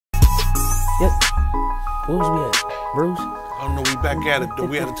Yep. Where was we at? Bruce? I don't know, we back at it, though.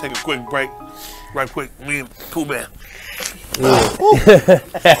 We had to take a quick break. Right quick, me and Pooh-Man. Yeah.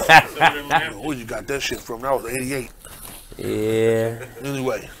 Where you got that shit from? That was 88. Yeah.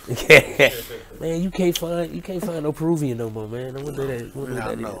 Anyway. Man, you can't find no Peruvian no more, man. I wonder that.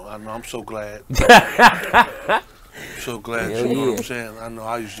 I know. I'm so glad. So glad. Hell You know yeah. what I'm saying? I know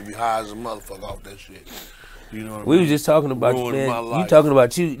I used to be high as a motherfucker off that shit. You know what I We mean? was just talking about you, Ruined man. my You life. talking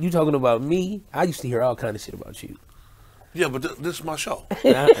about you. You talking about me. I used to hear all kind of shit about you. Yeah, but this is my show.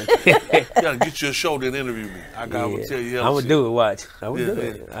 You gotta get you a show, then interview me. I gotta tell you. I'm gonna do it. Watch. I would do Yeah.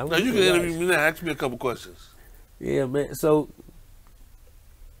 it. Now you can interview me now. Ask me a couple questions. Yeah, man. So,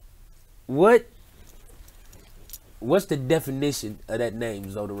 what's the definition of that name,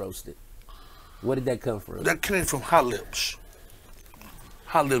 Zoda Roasted? Where did that come from? That came from Hot Lips.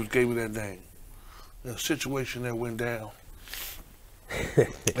 Hot Lips gave me that name. A situation that went down,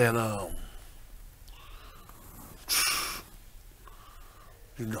 and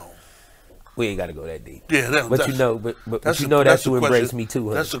you know. We ain't gotta go that deep. Yeah, but you know, but you know that you embrace me too,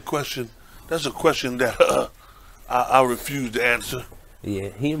 huh? That's a question. That's a question that I refuse to answer. Yeah,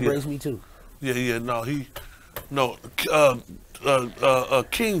 he embraced me too. Yeah. No.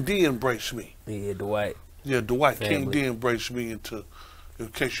 King D embraced me. Yeah, Dwight. Yeah, Dwight. Family. King D embraced me into. In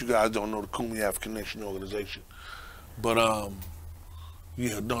case you guys don't know, the Kumi African Nation organization. But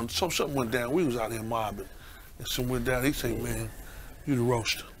yeah, no, something went down. We was out here mobbing, and something went down. He said, "Man, you the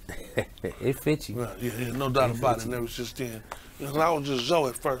roaster." It fits you. Right, yeah, no doubt about it. And ever since then, you know, I was just Zoe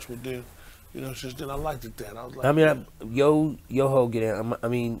at first, but then, you know, since then I liked it. That I was like, I mean, yo ho, get in. I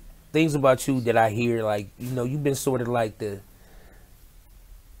mean, things about you that I hear, like, you know, you've been sort of like the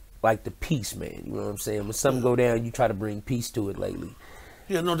peace man. You know what I'm saying? When something go down, you try to bring peace to it lately.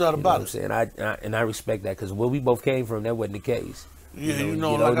 Yeah, no doubt about it. You know what I'm saying? And I respect that, because where we both came from, that wasn't the case. Yeah, you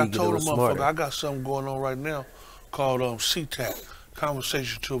know, like I told the motherfucker, I got something going on right now called CTAC,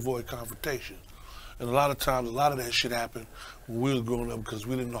 Conversation to Avoid Confrontation. And a lot of times, a lot of that shit happened when we was growing up because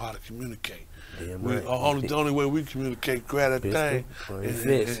we didn't know how to communicate. Damn right. The only way we communicate, grab that thing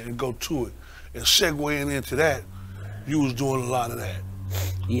and go to it. And segueing into that, you was doing a lot of that.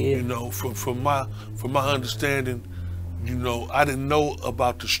 Yeah. You know, from my understanding, you know, I didn't know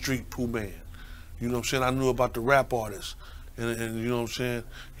about the street Pooh-Man. You know what I'm saying? I knew about the rap artist. And you know what I'm saying?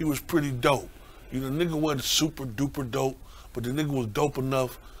 He was pretty dope. You know, the nigga wasn't super duper dope, but the nigga was dope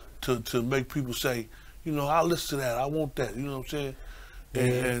enough to make people say, you know, I'll listen to that. I want that. You know what I'm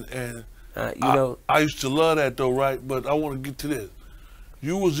saying? And you know, I used to love that though, right? But I want to get to this.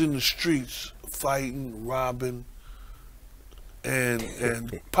 You was in the streets fighting, robbing,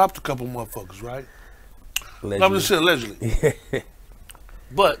 and popped a couple motherfuckers, right? Allegedly. I'm just saying allegedly.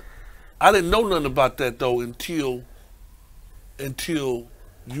 But I didn't know nothing about that though until you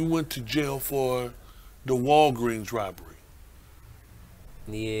went to jail for the Walgreens robbery.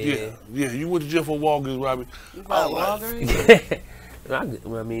 Yeah, you went to jail for Walgreens robbery. You bought Walgreens?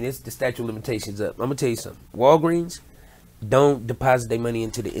 I mean, it's the statute of limitations up. I'm gonna tell you something. Walgreens don't deposit their money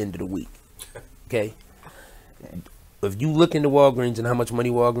into the end of the week. Okay? If you look into Walgreens and how much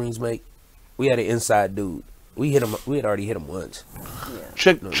money Walgreens make, we had an inside dude. We hit him. We had already hit him once. Yeah.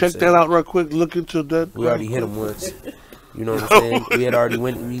 Check that out right quick. Look into that. We already hit him once. You know what I'm saying? We had already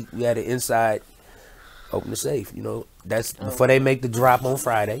we had an inside open the safe. You know, that's before they make the drop on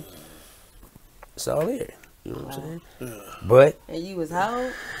Friday. It's all there. You know what I'm saying? Yeah. But And you was how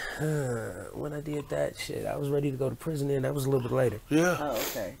old? when I did that shit, I was ready to go to prison. And that was a little bit later. Yeah. Oh,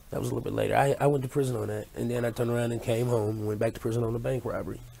 okay. That was a little bit later. I went to prison on that, and then I turned around and came home and went back to prison on the bank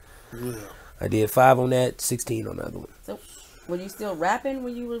robbery. Yeah. I did 5 on that, 16 on the other one. So, were you still rapping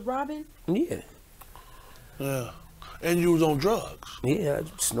when you was robbing? Yeah. Yeah. And you was on drugs. Yeah,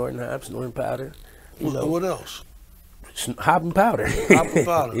 snorting hop, snorting powder. You know, What else? hop and powder. Hop and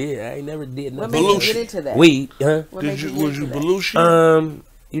powder. Yeah, I ain't never did What nothing. made you get into that? Weed, huh? What made Was you get into that? Belushi?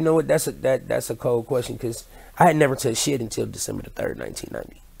 You know what? That's a cold question, because I had never touched shit until December the 3rd,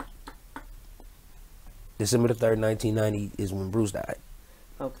 1990. December the 3rd, 1990 is when Bruce died.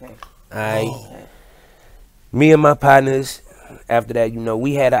 Okay. Okay. Me and my partners, after that, you know,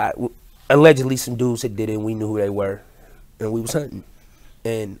 we had allegedly some dudes that did it, and we knew who they were, and we was hunting.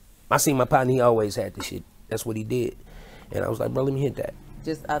 And I seen my partner, he always had this shit. That's what he did. And I was like, bro, let me hit that.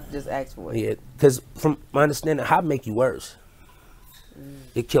 I just asked for it. Yeah, because from my understanding, how make you worse?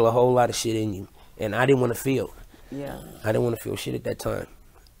 It kill a whole lot of shit in you, and I didn't want to feel. Yeah. I didn't want to feel shit at that time,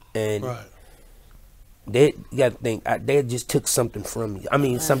 and Right. you got to think they just took something from me. I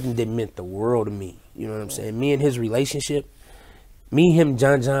mean, something that meant the world to me. You know what I'm saying? Me and his relationship, me, him,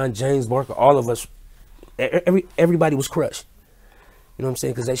 John, James Barker, all of us, everybody was crushed. You know what I'm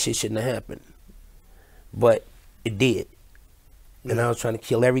saying? Because that shit shouldn't have happened. But it did. And I was trying to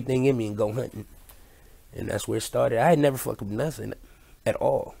kill everything in me and go hunting. And that's where it started. I had never fucked with nothing at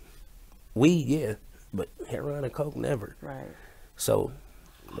all. Weed, yeah. But heroin and coke, never. Right. So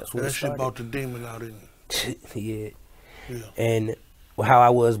that's where That it shit started. brought the demon out in you. Yeah. Yeah. And how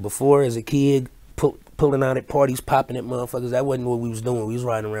I was before as a kid, pulling out at parties, popping at motherfuckers, that wasn't what we was doing. We was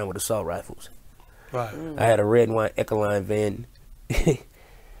riding around with assault rifles. Right. I had a red and white Ecoline van.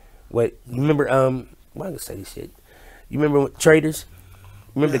 What, you remember, why I gonna say this shit? You remember Traders?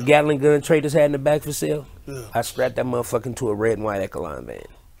 Remember the Gatling gun Traders had in the back for sale? Yeah. I strapped that motherfucker into a red and white Ecoline van.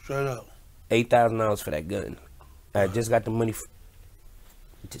 Straight up. $8,000 for that gun. I just got the money.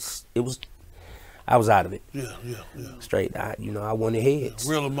 I was out of it. Yeah. Straight. I wanted heads.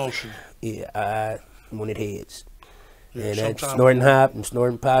 Real emotional. Yeah, I wanted heads. Yeah, And that sometimes- snorting hop and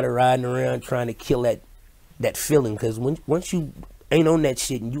snorting powder, riding around trying to kill that feeling. Because once you ain't on that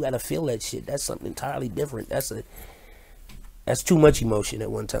shit and you gotta feel that shit, that's something entirely different. That's too much emotion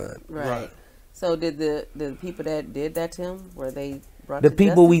at one time. Right. So did the people that did that to him, were they brought The to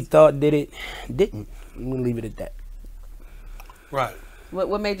people we justice? thought did it didn't. I'm gonna leave it at that. Right.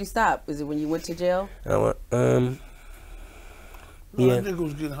 What made you stop? Is it when you went to jail? No, Yeah. that nigga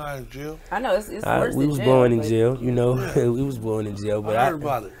was getting high in jail. I know it's worse we than was jail, born in but- jail, you know. Yeah. We was born in jail, but I heard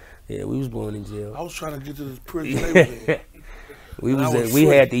about it. Yeah, we was born in jail. I was trying to get to this prison they was in. We I was was we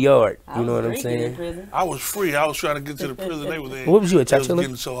free. had the yard. I You know was what I'm drinking in saying? prison. I was free. I was trying to get to the prison they was in. What was you, a They was Chachilla?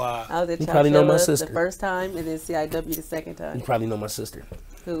 getting so high. I was at You probably know my Chachilla sister. the first time, and then CIW the second You time. probably know my sister,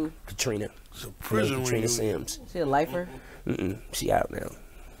 Who? Katrina. It's a You know, prison Katrina reunion. Sims. She a lifer? She out now.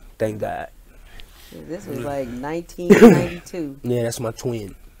 Thank God. This was like 1992. Yeah, that's my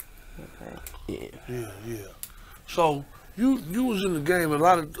twin. Okay. Yeah. Yeah. So you was in the game. A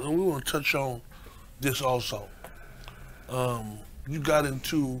lot of we want to touch on this also. You got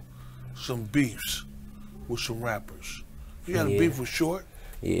into some beefs with some rappers. You had a Yeah. beef with Short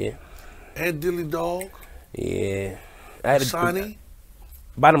Yeah. and Dilly Dog, Yeah. I had Sonny,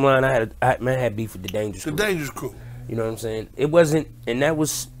 bottom line, I had beef with the Dangerous the Group. Dangerous Crew. You know what I'm saying? It wasn't, and that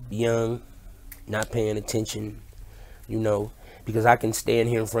was young, not paying attention, you know, because I can stand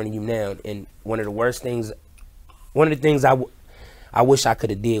here in front of you now, and one of the things I wish I could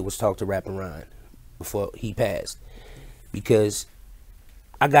have did was talk to Rappin Ron before he passed, because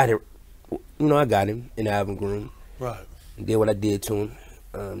I got him in the album room, Right. and did what I did to him.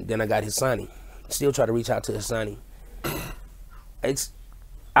 Then I got Mhisani. Still try to reach out to Mhisani.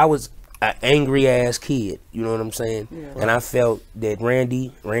 I was an angry ass kid, you know what I'm saying? Yeah. And I felt that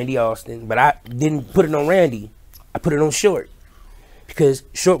Randy Austin, but I didn't put it on Randy. I put it on Short, because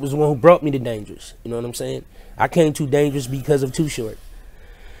Short was the one who brought me to Dangerous. You know what I'm saying? I came to Dangerous because of Too Short.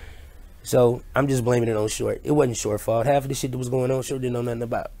 So I'm just blaming it on Short. It wasn't Short's fault. Half of the shit that was going on, Short didn't know nothing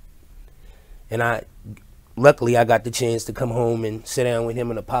about. And luckily I got the chance to come home and sit down with him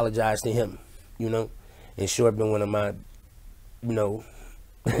and apologize to him, you know. And Short been one of my, you know,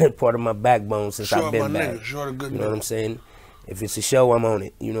 part of my backbone since Short I've been my back. nigga. Short a good You know what I'm nigga. saying? If it's a show, I'm on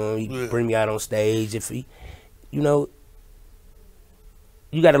it. You know, he Yeah. bring me out on stage. If he, you know,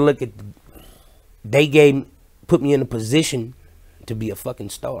 you got to look at. Put me in a position to be a fucking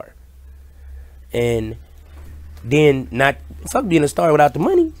star, and then not fuck being a star without the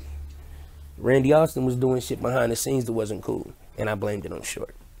money. Randy Austin was doing shit behind the scenes that wasn't cool, and I blamed it on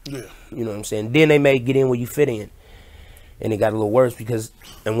Short. Yeah. You know what I'm saying? Then they may get in where you fit in. And it got a little worse because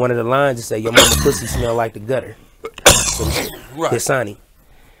in one of the lines it said, your mama pussy smell like the gutter. So Right. Mhisani.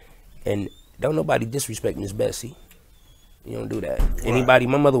 And don't nobody disrespect Miss Bessie. You don't do that. Anybody,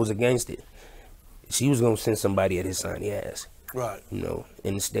 my mother was against it. She was going to send somebody at Mhisani ass. Right. You know,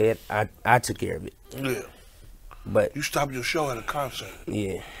 instead, I took care of it. Yeah. But, You stopped your show at a concert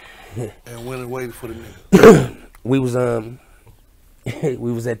yeah. and went and waited for the nigga. We was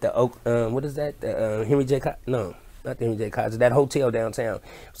we was at the Oak, what is that? The Henry J. No, not the Henry J. Cosby. That hotel downtown.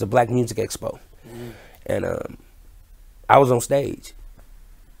 It was a Black Music Expo, and I was on stage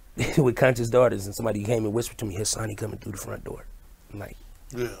with Conscious Daughters, and somebody came and whispered to me, "Mhisani coming through the front door." I'm like,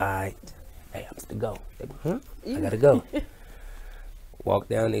 Yeah. "All right, hey, I'm to go." They go, huh? I gotta go. Walked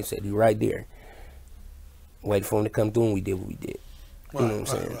down. They said, "You right there." Waited for him to come through, and we did what we did. You know what I'm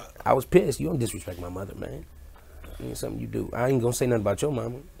saying? Right. I was pissed. You don't disrespect my mother, man. It's something you do. I ain't gonna say nothing about your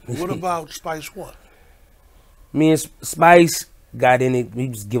mama. What about Spice One? Me and Spice got in it. We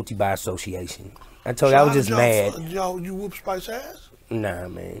was guilty by association. I told you I was just mad. You whoop Spice ass? Nah,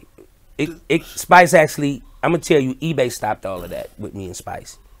 man. Spice actually, I'm gonna tell you, eBay stopped all of that with me and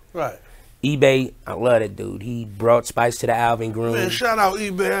Spice. Right. eBay, I love that dude. He brought Spice to the Alvin Groom. Man, shout out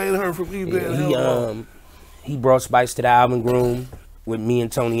eBay. I ain't heard from eBay in hell long. He brought Spice to the Alvin Groom. with me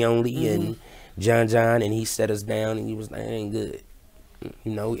and Tony only and John, and he set us down and he was like, "It ain't good."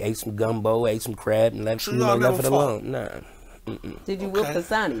 You know, ate some gumbo, ate some crab, and left, So left it alone. Nah. Did you whoop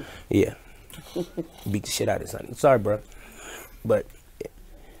Mhisani? Yeah. Beat the shit out of Sonny. Sorry, bro, but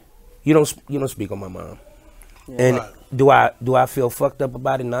you don't speak on my mom. Yeah. And Right. do I feel fucked up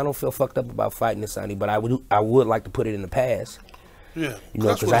about it? No, I don't feel fucked up about fighting Sonny, but I would like to put it in the past. Yeah. You know,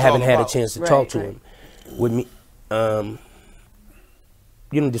 That's because what I it's haven't all had a about. chance to Right, talk to right. him. With me,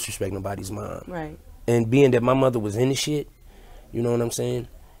 you don't disrespect nobody's mom. Right. And being that my mother was in the shit, you know what I'm saying?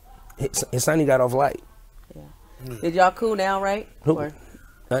 His Sonny got off light. Yeah. Did y'all cool now, right? Who? Or-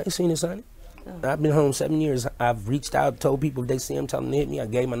 I ain't seen his Sonny. Oh. I've been home 7 years. I've reached out, told people if they see him, tell them to hit me. I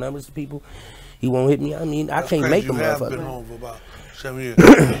gave my numbers to people. He won't hit me. I mean, I That's can't crazy. make a You have motherfucker. been home for about 7 years.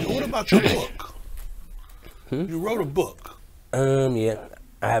 What about your book? You wrote a book. Yeah,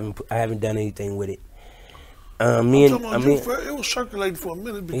 I haven't done anything with it. Me I'm and talking I about mean, it was circulating for a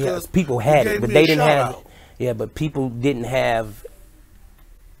minute yeah, because people you had gave it, but me they a didn't have shout-out. it. Yeah, but people didn't have.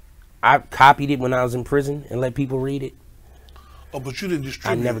 I copied it when I was in prison and let people read it. Oh, but you didn't I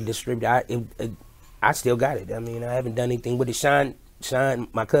distribute never it. distributed. I still got it. I mean, I haven't done anything with it. Sean,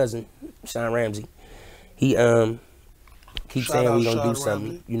 my cousin, Sean Ramsey, he keeps Shout saying out we gonna do Sean something,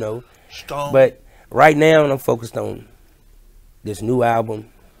 Ramsey. you know. Stone. But right now, I'm focused on this new album,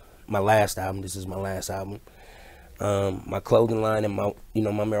 my last album. This is my last album. My clothing line and my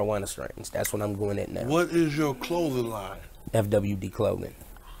marijuana strains. That's what I'm going at now. What is your clothing line? FWD clothing.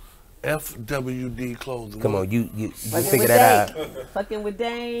 FWD clothing. Come What? on, you Fucking figure with that Dane. out. Fucking with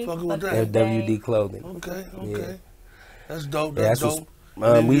Dane. Fucking with Dane. FWD clothing. Okay, Yeah. okay. That's dope. Yeah, That's that's dope.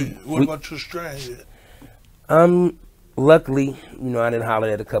 what's- Then we- what we- about your strain? Luckily, I didn't holler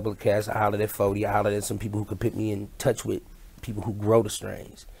at a couple of cats. I hollered at 40. I hollered at some people who could put me in touch with people who grow the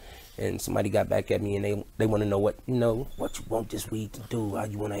strains. And somebody got back at me and they want to know what you want this weed to do. How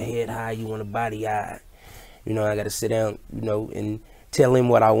you want a head high, you want a body high. I got to sit down, and tell him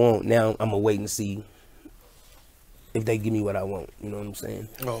what I want. Now I'm gonna wait and see if they give me what I want. You know what I'm saying?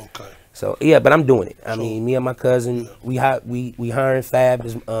 Oh, okay. So yeah, but I'm doing it. I mean, me and my cousin, we hiring Fab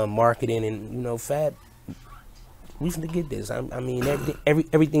as marketing, and Fab, we finna get this. I mean,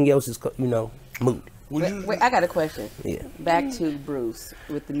 everything else is moot. Would you? Wait, I got a question. Yeah, Back to Bruce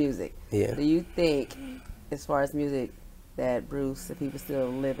with the music. yeah. Do you think, as far as music, that Bruce, if he was still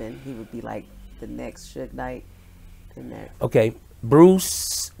living, he would be like the next Suge Knight in that? Okay,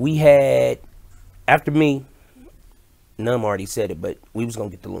 Bruce, we had after me. Num already said it, but we was gonna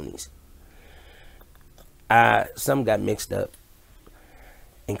get the Luniz. Some got mixed up,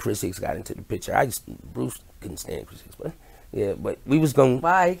 and Chris Hicks got into the picture. Bruce couldn't stand Chris Hicks, but yeah, but we was gonna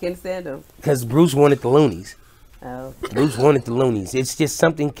Why? He can't stand him. because Bruce wanted the Luniz. Oh. Bruce wanted the Luniz. It's just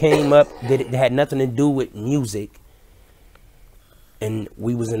something came up that it had nothing to do with music, and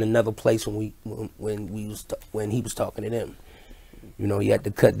we was in another place when he was talking to them. He had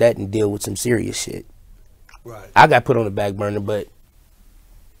to cut that and deal with some serious shit. Right. I got put on the back burner, but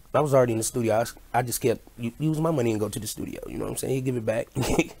I was already in the studio. I just kept use my money and go to the studio. You know what I'm saying? He'd give it back.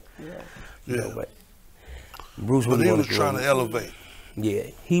 Yeah. But Bruce But really he wanted was trying to Luniz. elevate. Yeah,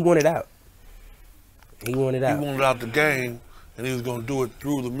 he wanted out. He wanted out. He wanted out the game, and he was going to do it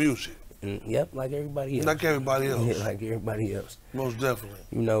through the music, Yep, like everybody else. like everybody else. Yeah, like everybody else. Most definitely.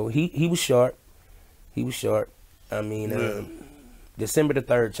 He was sharp. He was sharp. I mean, Yeah. December the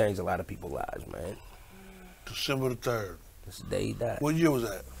 3rd changed a lot of people's lives, man. December the 3rd. That's the day he died. What year was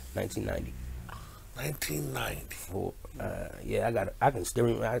that? 1990. 1990. Yeah, I can still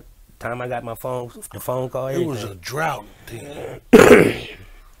remember. Time I got the phone call. It Everything. was a drought then. I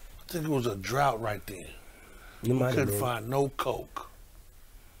think it was a drought right then. You might have Couldn't been. find no coke.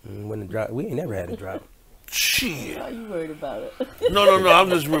 When the drought, we ain't never had a drought. Shit. Why you worried about it? No.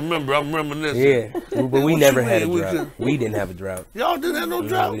 I'm reminiscing. Yeah, but we What never you had a mean we drought. could- We didn't have a drought. Y'all didn't have no No,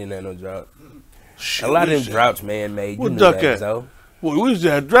 drought. we didn't have no drought. Shit, A lot of we them used to- droughts, man, made. You What knew duck that, at? so. Well, we used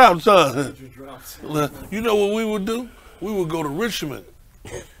to have droughts, huh? You know what we would do? We would go to Richmond.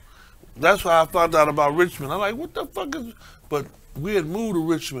 That's why I found out about Richmond. I'm like, what the fuck is... But we had moved to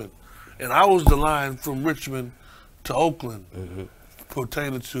Richmond, and I was the line from Richmond to Oakland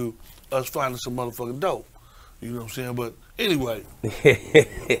pertaining to us finding some motherfucking dope. You know what I'm saying? But anyway,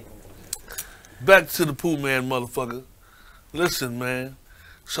 back to the Pooh-Man motherfucker. Listen, man.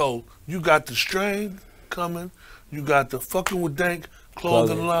 So you got the strain coming. You got the fucking with Dank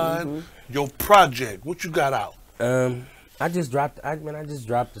clothing line. Your project. What you got out? I just dropped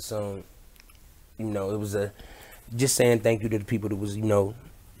the song. It was just saying thank you to the people that was,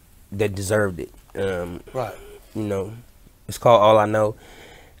 that deserved it. Right. It's called All I Know.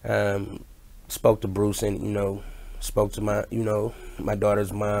 Spoke to Bruce and, Spoke to my, my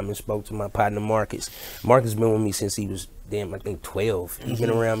daughter's mom, and spoke to my partner Marcus. Marcus been with me since he was I think 12. He's been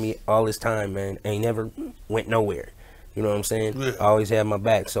around me all this time, man. Ain't never went nowhere. You know what I'm saying? Yeah. Always had my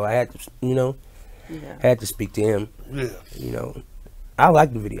back. So I had to, had to speak to him. Yeah. I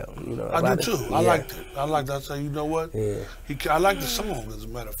like the video. I do too. I liked it. I said, you know what? Yeah. I like the song, as a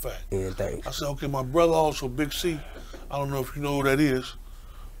matter of fact. Yeah, thanks. I said, okay, my brother also, Big C. I don't know if you know who that is,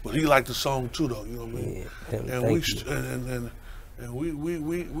 but he liked the song too, though. You know what I mean? Yeah. And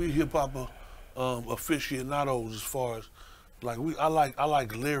we hip hop aficionados as far as I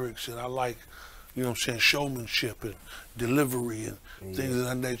like lyrics, and I like, you know what I'm saying, showmanship and delivery and things of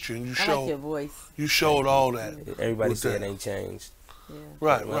that nature. And I like your voice. You showed all that. Everybody said it ain't changed. Yeah.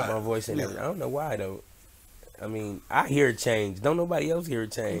 Right. My voice ain't never. I don't know why though. I mean, I hear it change. Don't nobody else hear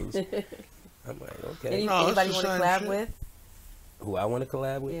it change. I'm like, okay. Anybody want to collab with? Who I want to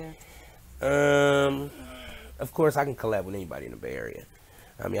collab with? Yeah. Of course I can collab with anybody in the Bay Area.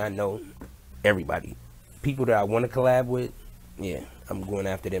 I mean, I know everybody. People that I want to collab with, yeah, I'm going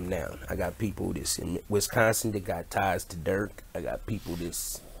after them now. I got people that's in Wisconsin that got ties to Dirk. I got people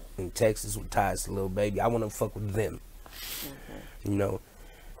that's in Texas with ties to Lil Baby. I want to fuck with them. Okay.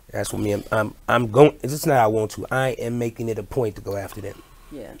 That's what I'm going. It's not I want to. I am making it a point to go after them.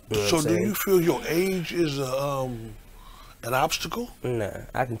 Yeah. So do you feel your age is an obstacle? Nah,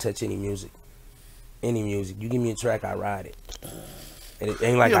 I can touch any music. Any music. You give me a track, I ride it. And it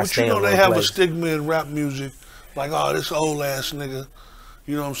ain't like I stay on they have a stigma in rap music, like, oh, this old ass nigga.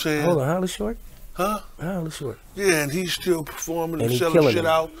 You know what I'm saying? Hold on, Holly Short? Huh? Holly Short. Yeah, and he's still performing and he selling shit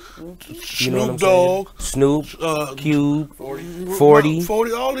out. Snoop Dogg, Snoop, Cube,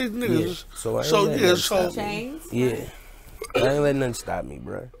 40, all these niggas. Yeah. So Chains? Yeah. I ain't letting nothing stop me,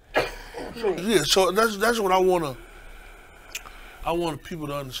 bro. Yeah, so that's what I want people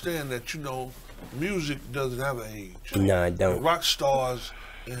to understand, that, music doesn't have an age. Nah, it don't. The rock stars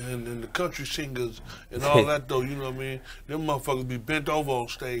and the country singers and all that, though, you know what I mean? Them motherfuckers be bent over on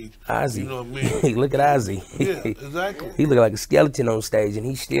stage. Ozzy. You know what I mean? Look at Ozzy. Yeah, exactly. He look like a skeleton on stage, and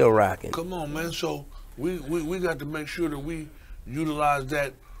he's still rocking. Come on, man. So we got to make sure that we utilize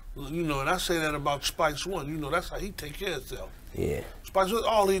that, and I say that about Spice One. That's how he take care of himself. Yeah. Spice One,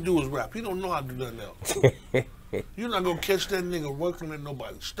 all he do is rap. He don't know how to do nothing else. You're not gonna catch that nigga working at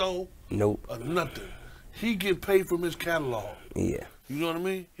nobody's store. Nope. Or nothing. He get paid from his catalog. Yeah. You know what I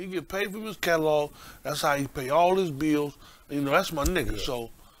mean? He get paid from his catalog. That's how he pay all his bills. That's my nigga. Yeah. So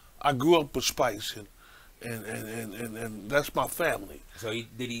I grew up with Spice, and that's my family. So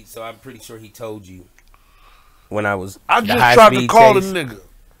So I'm pretty sure he told you when I was. I just tried to call the nigga.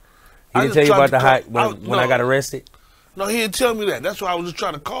 He didn't tell you about the high when I got arrested. No, he didn't tell me that. That's why I was just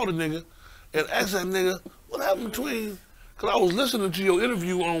trying to call the nigga and ask that nigga what happened between. Cause I was listening to your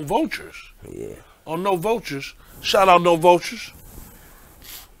interview on Vultures. Yeah. On No Vultures. Shout out No Vultures.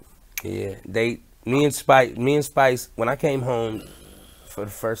 Yeah, me and Spice. When I came home for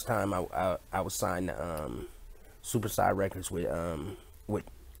the first time, I was signed to Superstar Records with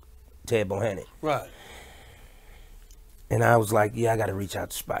Ted Bohannon. Right. And I was like, yeah, I got to reach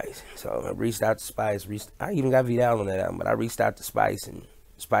out to Spice. So I reached out to Spice. I even got Vidal on that album, but I reached out to Spice, and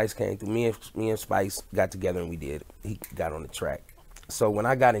Spice came through. Me and Spice got together, and we did. He got on the track. So when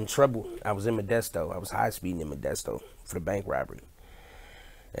I got in trouble, I was in Modesto. I was high speeding in Modesto for the bank robbery.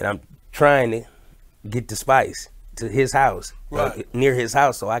 And I'm trying to get to Spice, to his house, right. Near his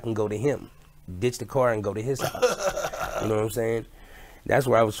house, so I can go to him, ditch the car and go to his house. You know what I'm saying? That's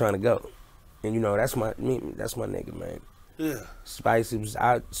where I was trying to go. And that's my nigga, man. Yeah. Spice,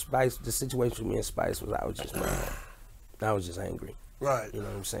 the situation with me and Spice was, I was just angry. Right. You know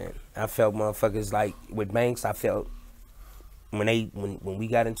what I'm saying? I felt motherfuckers like with Banks, I felt when we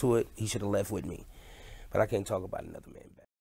got into it, he should have left with me. But I can't talk about another man.